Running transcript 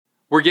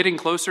We're getting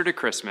closer to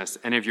Christmas,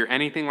 and if you're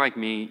anything like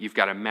me, you've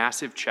got a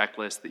massive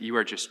checklist that you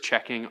are just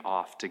checking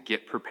off to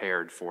get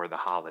prepared for the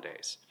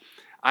holidays.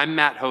 I'm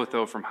Matt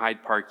Hotho from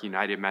Hyde Park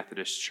United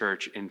Methodist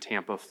Church in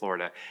Tampa,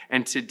 Florida,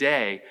 and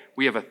today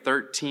we have a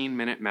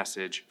 13-minute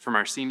message from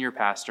our senior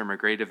pastor,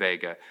 Magreda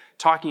Vega,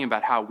 talking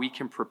about how we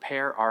can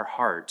prepare our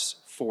hearts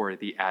for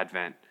the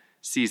Advent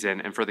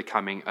season and for the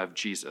coming of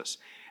Jesus.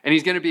 And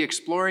he's going to be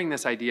exploring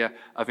this idea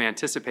of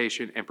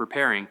anticipation and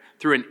preparing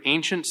through an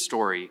ancient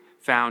story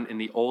found in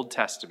the Old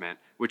Testament,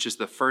 which is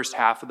the first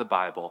half of the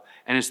Bible,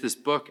 and it's this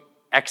book,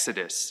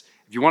 Exodus.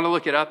 If you want to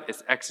look it up,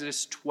 it's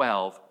Exodus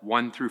 12,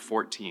 1 through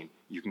 14.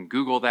 You can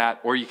Google that,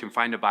 or you can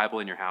find a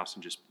Bible in your house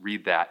and just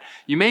read that.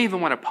 You may even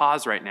want to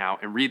pause right now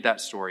and read that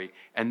story,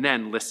 and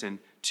then listen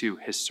to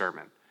his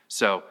sermon.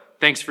 So,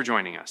 thanks for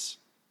joining us.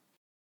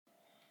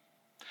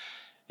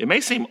 It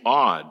may seem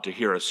odd to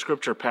hear a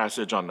scripture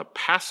passage on the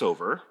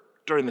Passover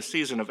during the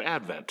season of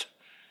Advent.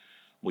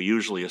 We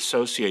usually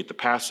associate the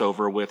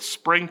Passover with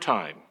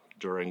springtime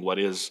during what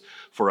is,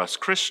 for us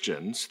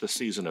Christians, the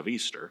season of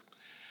Easter.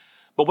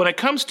 But when it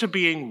comes to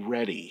being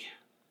ready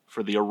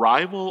for the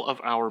arrival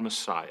of our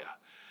Messiah,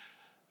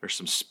 there's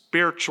some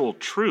spiritual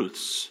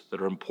truths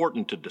that are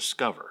important to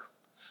discover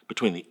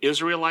between the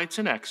Israelites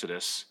in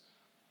Exodus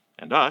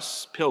and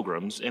us,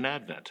 pilgrims, in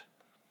Advent.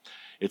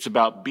 It's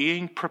about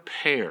being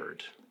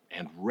prepared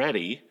and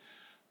ready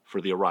for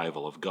the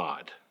arrival of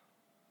God.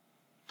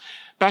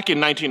 Back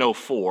in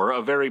 1904,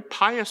 a very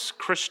pious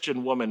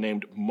Christian woman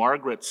named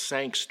Margaret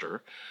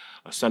Sangster,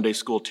 a Sunday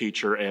school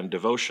teacher and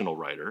devotional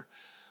writer,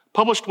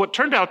 published what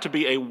turned out to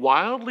be a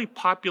wildly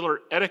popular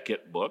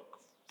etiquette book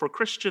for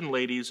Christian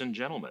ladies and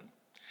gentlemen.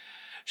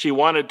 She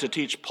wanted to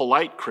teach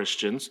polite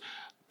Christians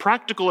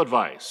practical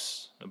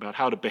advice about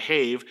how to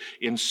behave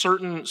in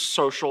certain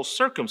social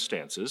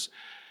circumstances,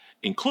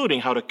 including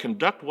how to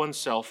conduct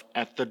oneself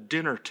at the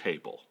dinner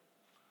table.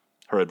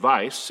 Her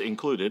advice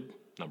included,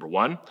 number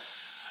one,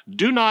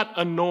 do not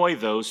annoy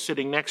those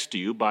sitting next to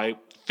you by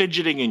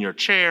fidgeting in your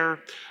chair,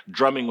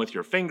 drumming with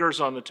your fingers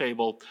on the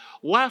table,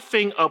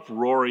 laughing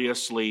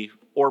uproariously,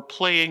 or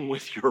playing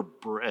with your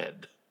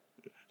bread.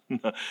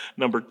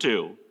 Number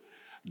two,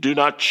 do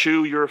not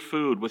chew your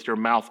food with your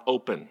mouth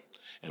open.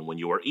 And when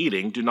you are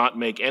eating, do not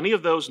make any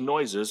of those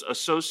noises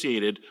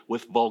associated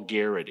with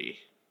vulgarity.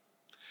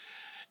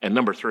 And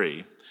number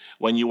three,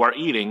 when you are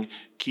eating,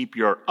 keep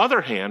your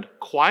other hand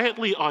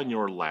quietly on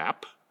your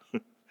lap,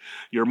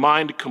 your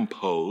mind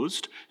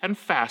composed and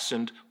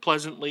fastened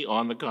pleasantly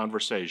on the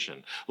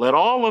conversation. Let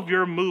all of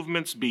your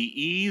movements be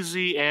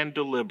easy and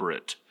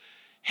deliberate.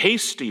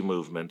 Hasty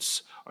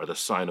movements are the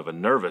sign of a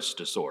nervous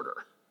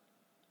disorder.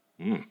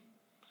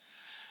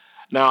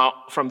 Now,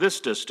 from this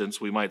distance,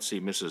 we might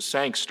see Mrs.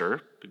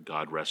 Sangster,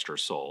 God rest her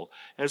soul,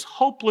 as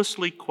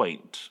hopelessly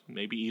quaint,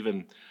 maybe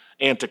even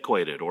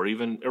antiquated or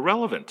even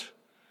irrelevant.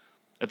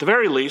 At the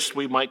very least,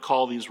 we might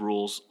call these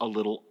rules a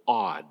little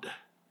odd.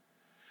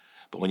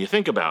 But when you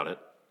think about it,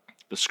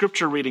 the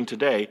scripture reading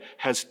today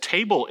has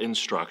table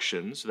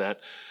instructions that,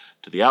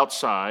 to the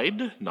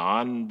outside,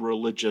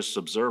 non-religious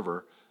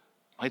observer,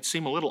 might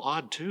seem a little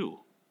odd too.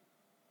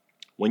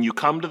 When you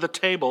come to the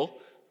table,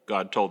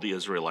 God told the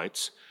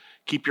Israelites,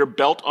 keep your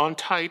belt on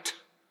tight,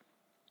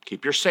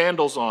 keep your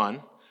sandals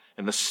on,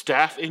 and the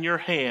staff in your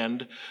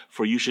hand,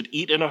 for you should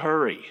eat in a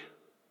hurry.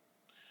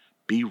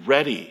 Be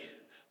ready.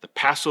 The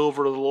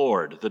Passover of the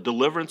Lord, the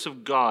deliverance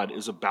of God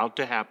is about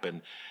to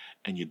happen,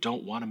 and you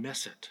don't want to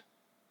miss it.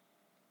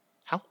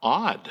 How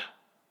odd.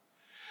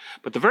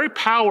 But the very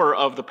power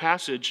of the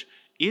passage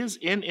is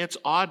in its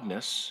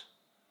oddness.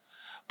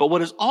 But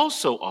what is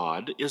also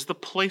odd is the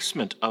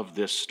placement of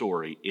this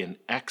story in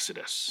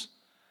Exodus.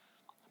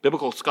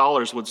 Biblical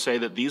scholars would say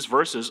that these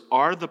verses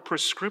are the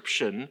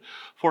prescription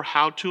for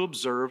how to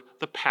observe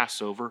the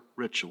Passover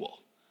ritual.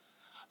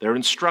 They're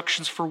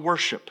instructions for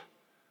worship,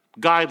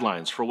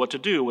 guidelines for what to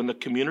do when the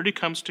community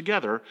comes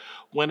together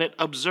when it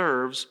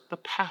observes the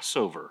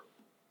Passover.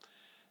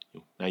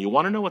 Now, you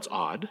want to know what's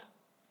odd?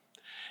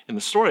 In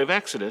the story of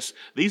Exodus,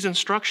 these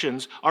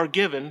instructions are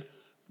given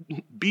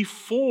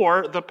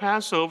before the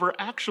Passover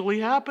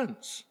actually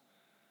happens.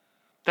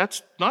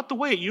 That's not the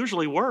way it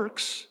usually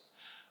works.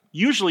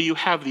 Usually you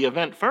have the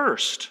event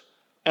first,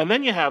 and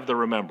then you have the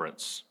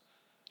remembrance.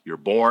 You're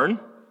born,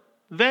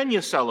 then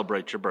you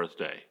celebrate your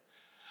birthday.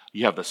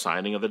 You have the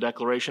signing of the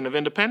Declaration of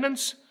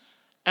Independence,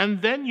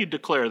 and then you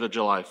declare the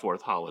July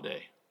 4th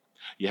holiday.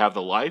 You have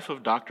the life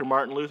of Dr.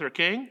 Martin Luther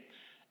King,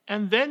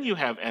 and then you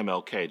have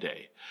MLK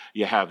Day.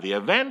 You have the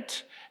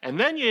event, and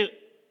then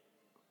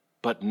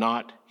but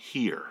not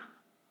here.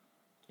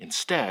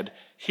 Instead,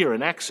 here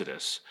in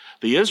Exodus,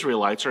 the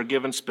Israelites are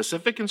given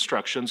specific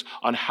instructions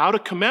on how to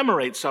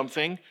commemorate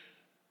something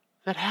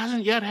that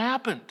hasn't yet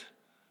happened,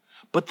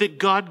 but that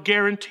God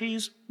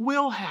guarantees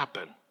will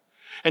happen.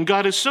 And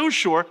God is so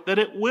sure that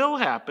it will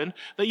happen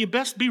that you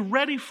best be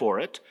ready for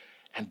it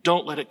and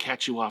don't let it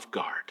catch you off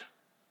guard.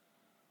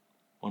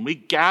 When we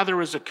gather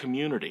as a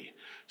community,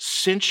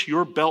 cinch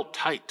your belt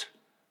tight.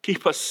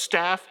 Keep a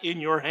staff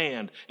in your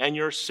hand and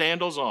your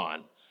sandals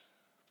on.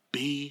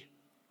 Be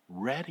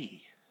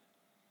ready.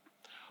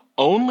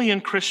 Only in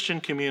Christian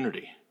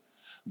community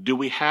do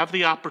we have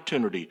the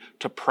opportunity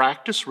to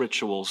practice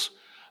rituals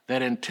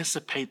that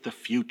anticipate the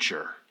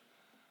future.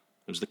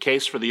 It was the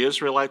case for the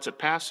Israelites at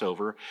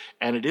Passover,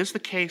 and it is the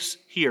case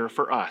here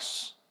for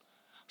us.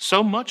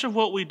 So much of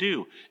what we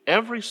do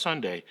every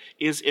Sunday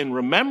is in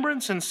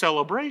remembrance and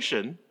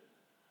celebration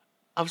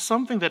of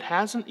something that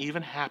hasn't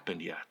even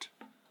happened yet.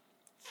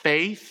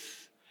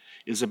 Faith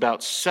is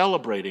about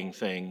celebrating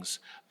things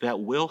that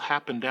will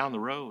happen down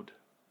the road.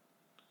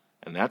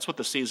 And that's what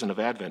the season of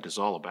Advent is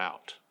all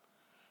about.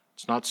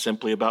 It's not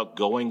simply about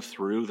going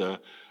through the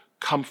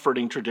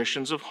comforting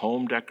traditions of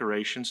home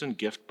decorations and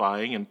gift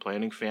buying and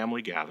planning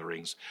family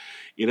gatherings.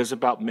 It is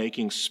about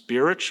making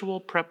spiritual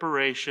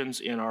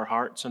preparations in our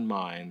hearts and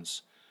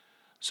minds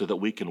so that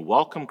we can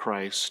welcome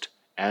Christ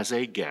as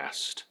a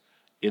guest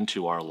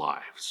into our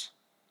lives.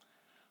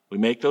 We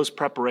make those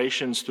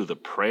preparations through the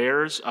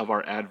prayers of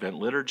our Advent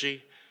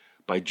liturgy,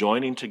 by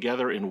joining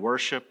together in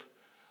worship,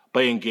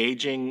 by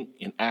engaging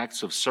in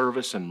acts of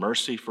service and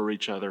mercy for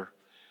each other,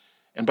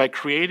 and by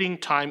creating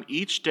time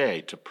each day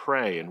to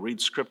pray and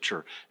read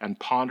Scripture and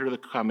ponder the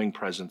coming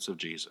presence of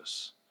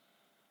Jesus.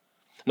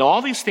 Now,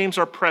 all these themes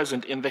are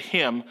present in the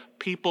hymn,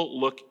 People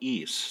Look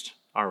East,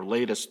 our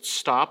latest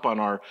stop on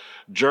our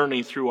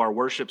journey through our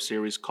worship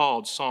series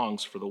called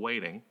Songs for the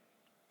Waiting.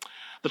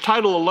 The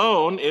title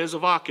alone is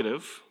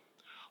evocative.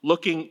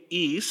 Looking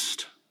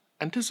east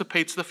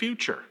anticipates the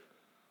future.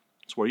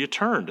 It's where you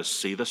turn to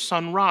see the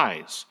sun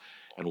rise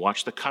and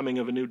watch the coming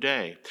of a new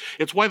day.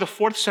 It's why the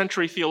 4th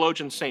century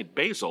theologian St.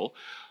 Basil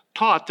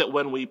taught that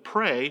when we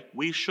pray,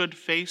 we should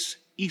face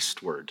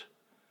eastward.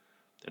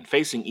 And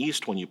facing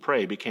east when you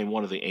pray became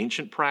one of the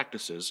ancient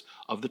practices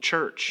of the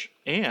church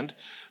and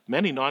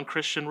many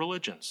non-Christian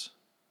religions.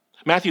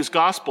 Matthew's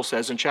gospel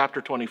says in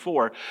chapter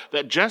 24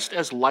 that just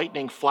as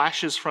lightning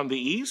flashes from the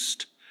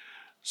east,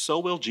 so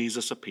will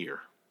Jesus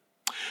appear.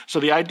 So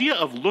the idea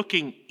of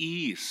looking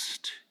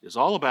east is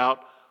all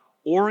about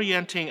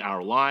orienting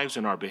our lives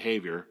and our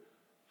behavior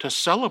to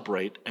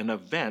celebrate an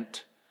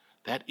event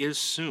that is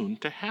soon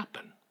to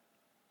happen.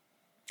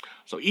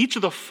 So each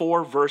of the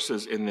 4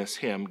 verses in this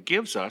hymn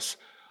gives us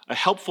a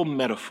helpful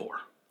metaphor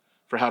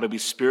for how to be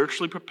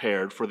spiritually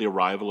prepared for the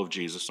arrival of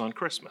Jesus on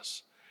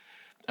Christmas.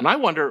 And I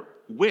wonder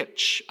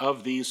which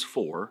of these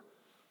 4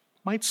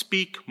 might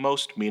speak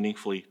most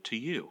meaningfully to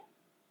you.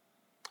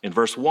 In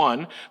verse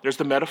 1, there's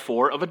the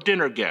metaphor of a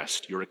dinner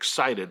guest you're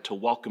excited to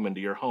welcome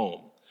into your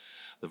home.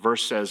 The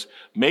verse says,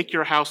 "Make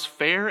your house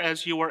fair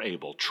as you are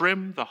able.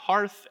 Trim the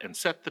hearth and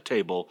set the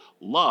table.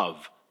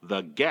 Love,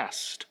 the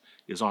guest,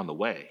 is on the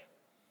way."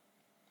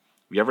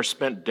 Have you ever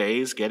spent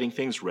days getting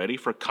things ready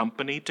for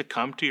company to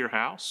come to your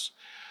house?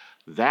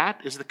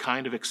 That is the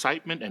kind of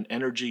excitement and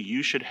energy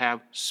you should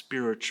have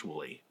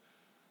spiritually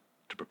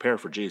to prepare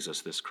for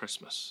Jesus this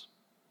Christmas.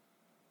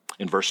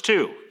 In verse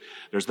 2,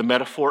 there's the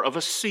metaphor of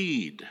a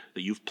seed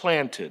that you've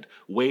planted,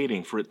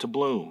 waiting for it to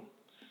bloom.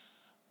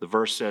 The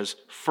verse says,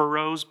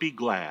 "Furrows, be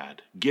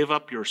glad. Give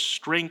up your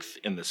strength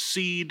in the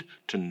seed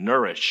to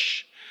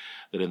nourish,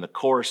 that in the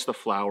course the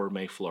flower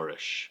may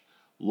flourish.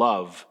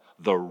 Love,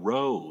 the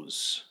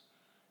rose,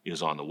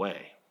 is on the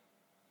way."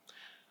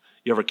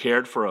 You ever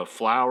cared for a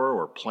flower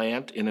or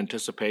plant in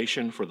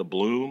anticipation for the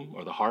bloom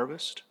or the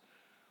harvest?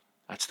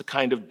 That's the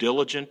kind of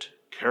diligent,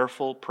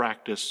 careful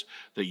practice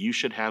that you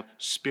should have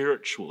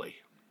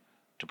spiritually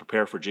to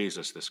prepare for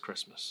Jesus this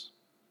Christmas.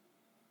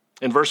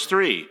 In verse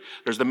 3,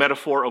 there's the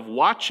metaphor of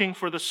watching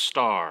for the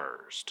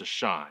stars to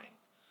shine.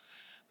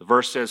 The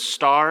verse says,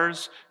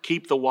 "Stars,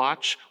 keep the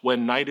watch.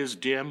 When night is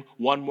dim,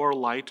 one more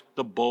light,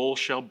 the bowl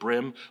shall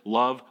brim.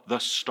 Love, the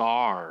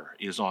star,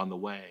 is on the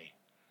way."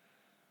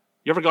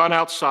 You ever gone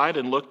outside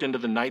and looked into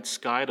the night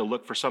sky to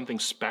look for something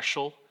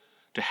special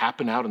to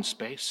happen out in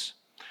space?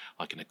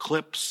 Like an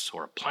eclipse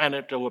or a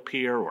planet to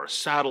appear or a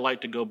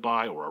satellite to go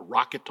by or a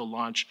rocket to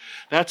launch.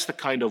 That's the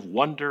kind of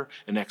wonder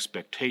and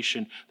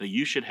expectation that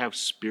you should have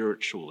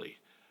spiritually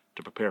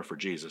to prepare for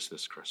Jesus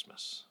this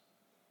Christmas.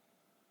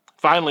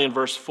 Finally, in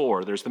verse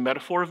 4, there's the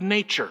metaphor of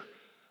nature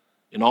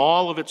in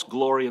all of its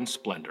glory and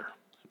splendor,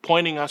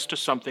 pointing us to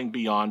something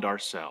beyond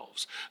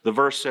ourselves. The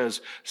verse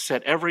says,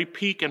 "Set every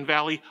peak and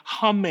valley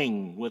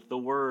humming with the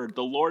word,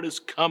 the Lord is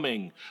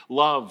coming.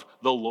 Love,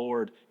 the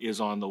Lord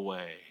is on the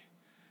way."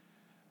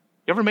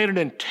 You ever made an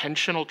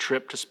intentional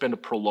trip to spend a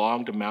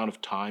prolonged amount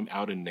of time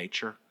out in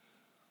nature?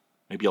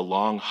 Maybe a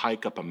long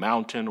hike up a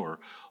mountain or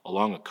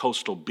along a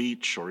coastal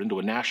beach or into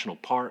a national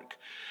park.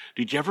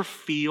 Did you ever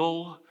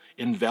feel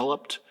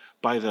enveloped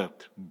by the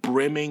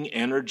brimming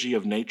energy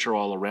of nature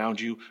all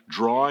around you,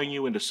 drawing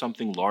you into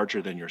something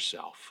larger than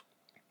yourself?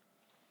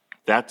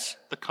 That's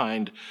the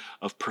kind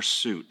of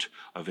pursuit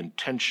of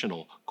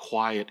intentional,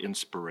 quiet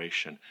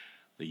inspiration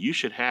that you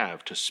should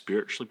have to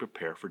spiritually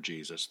prepare for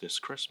Jesus this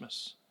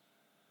Christmas.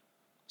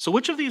 So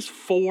which of these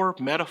 4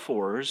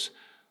 metaphors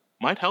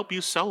might help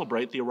you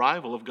celebrate the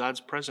arrival of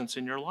God's presence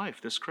in your life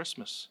this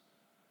Christmas?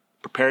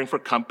 Preparing for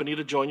company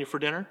to join you for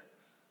dinner?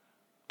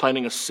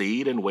 Planting a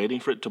seed and waiting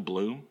for it to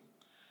bloom?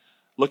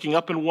 Looking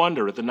up in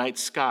wonder at the night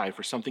sky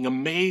for something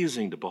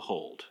amazing to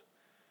behold?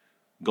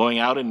 going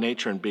out in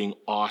nature and being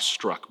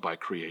awestruck by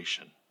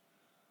creation.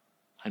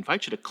 I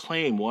invite you to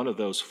claim one of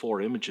those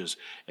 4 images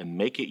and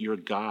make it your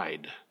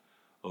guide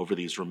over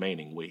these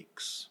remaining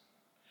weeks.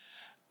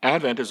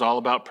 Advent is all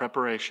about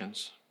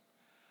preparations,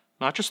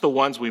 not just the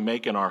ones we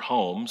make in our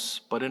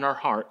homes, but in our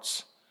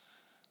hearts.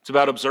 It's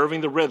about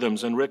observing the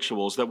rhythms and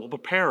rituals that will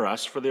prepare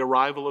us for the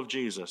arrival of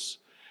Jesus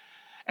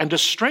and to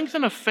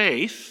strengthen a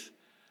faith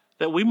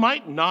that we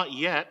might not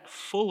yet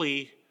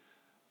fully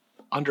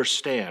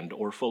understand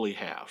or fully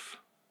have.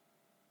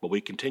 But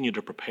we continue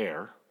to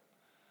prepare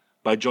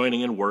by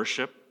joining in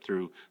worship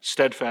through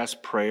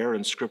steadfast prayer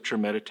and scripture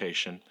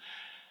meditation,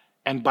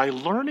 and by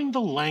learning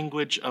the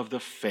language of the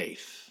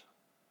faith.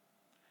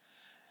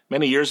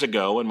 Many years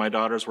ago, when my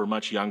daughters were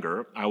much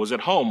younger, I was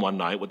at home one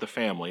night with the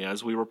family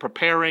as we were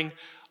preparing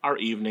our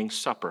evening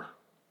supper.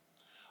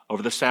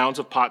 Over the sounds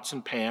of pots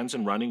and pans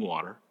and running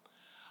water,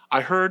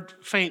 I heard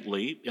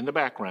faintly in the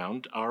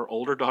background our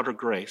older daughter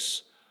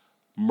Grace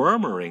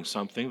murmuring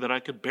something that I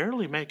could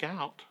barely make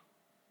out.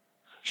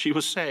 She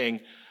was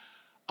saying,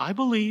 "I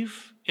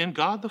believe in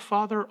God the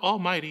Father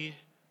Almighty,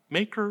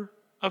 maker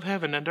of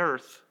heaven and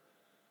earth."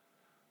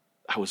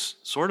 I was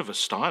sort of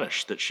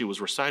astonished that she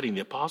was reciting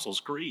the Apostles'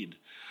 Creed.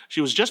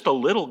 She was just a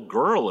little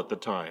girl at the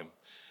time,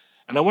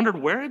 and I wondered,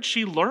 where had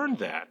she learned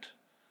that?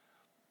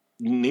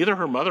 Neither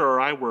her mother or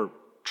I were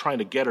trying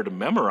to get her to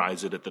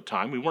memorize it at the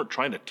time. We weren't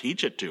trying to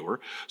teach it to her.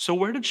 So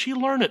where did she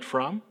learn it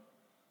from?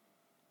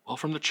 Well,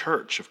 from the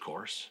church, of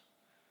course.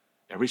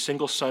 Every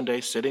single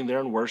Sunday, sitting there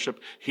in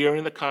worship,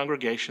 hearing the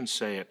congregation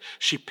say it.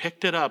 She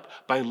picked it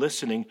up by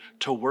listening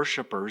to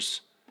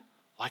worshipers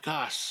like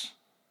us.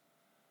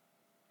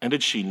 And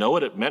did she know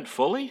what it meant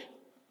fully?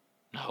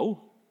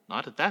 No,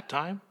 not at that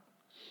time.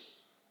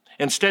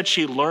 Instead,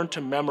 she learned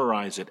to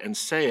memorize it and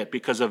say it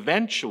because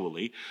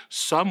eventually,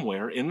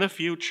 somewhere in the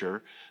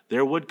future,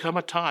 there would come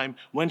a time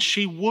when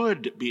she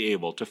would be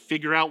able to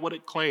figure out what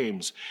it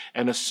claims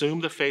and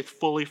assume the faith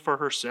fully for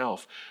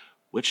herself,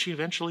 which she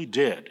eventually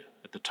did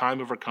at the time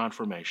of her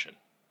confirmation.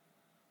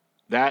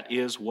 That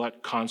is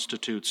what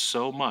constitutes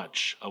so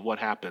much of what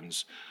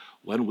happens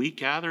when we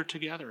gather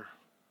together,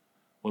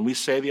 when we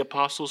say the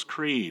Apostles'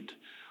 Creed.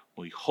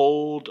 We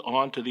hold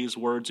on to these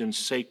words in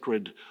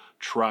sacred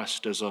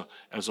trust as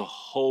a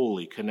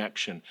holy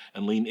connection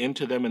and lean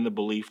into them in the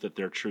belief that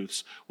their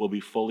truths will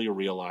be fully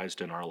realized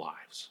in our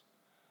lives.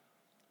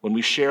 When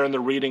we share in the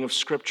reading of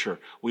Scripture,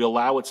 we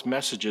allow its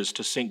messages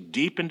to sink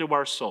deep into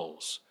our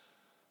souls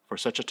for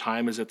such a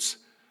time as its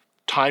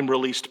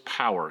time-released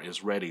power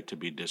is ready to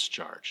be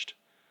discharged.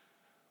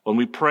 When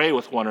we pray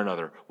with one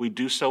another, we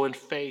do so in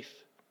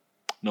faith,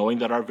 knowing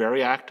that our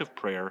very act of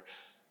prayer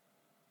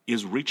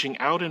is reaching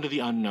out into the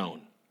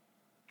unknown,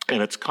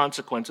 and its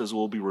consequences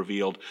will be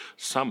revealed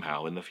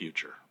somehow in the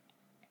future.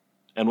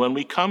 And when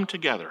we come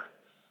together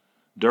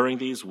during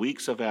these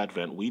weeks of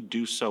Advent, we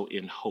do so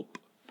in hope,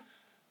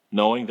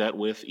 knowing that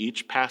with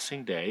each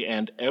passing day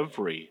and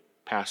every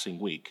passing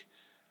week,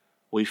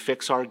 we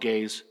fix our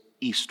gaze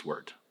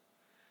eastward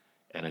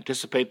and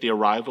anticipate the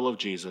arrival of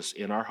Jesus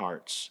in our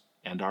hearts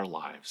and our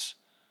lives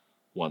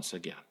once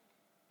again.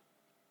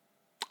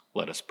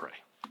 Let us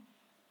pray.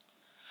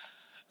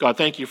 God,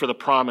 thank you for the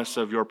promise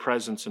of your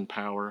presence and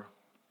power.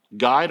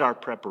 Guide our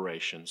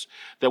preparations,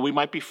 that we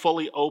might be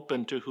fully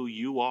open to who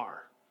you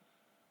are.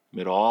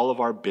 Amid all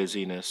of our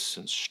busyness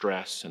and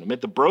stress, and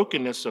amid the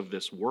brokenness of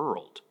this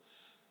world,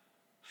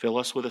 fill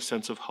us with a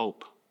sense of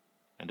hope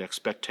and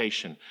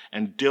expectation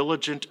and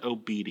diligent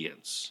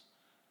obedience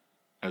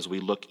as we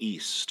look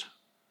east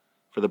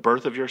for the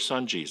birth of your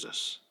Son,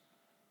 Jesus,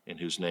 in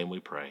whose name we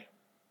pray.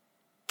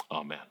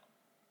 Amen.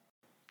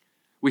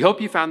 We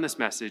hope you found this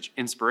message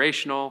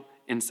inspirational,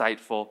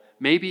 insightful,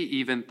 maybe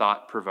even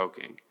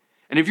thought-provoking.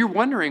 And if you're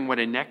wondering what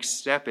a next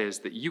step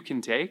is that you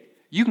can take,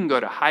 you can go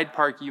to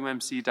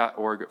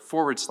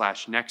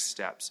hydeparkumc.org/next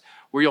steps,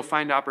 where you'll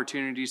find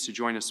opportunities to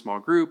join a small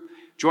group,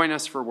 join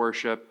us for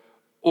worship,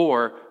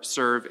 or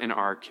serve in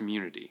our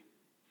community.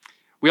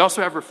 We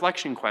also have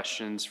reflection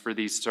questions for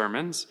these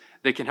sermons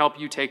that can help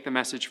you take the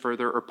message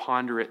further or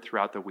ponder it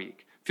throughout the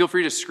week. Feel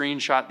free to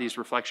screenshot these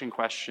reflection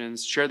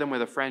questions, share them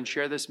with a friend,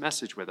 share this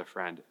message with a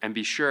friend, and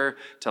be sure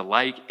to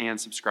like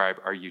and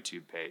subscribe our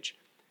YouTube page.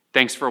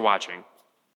 Thanks for watching.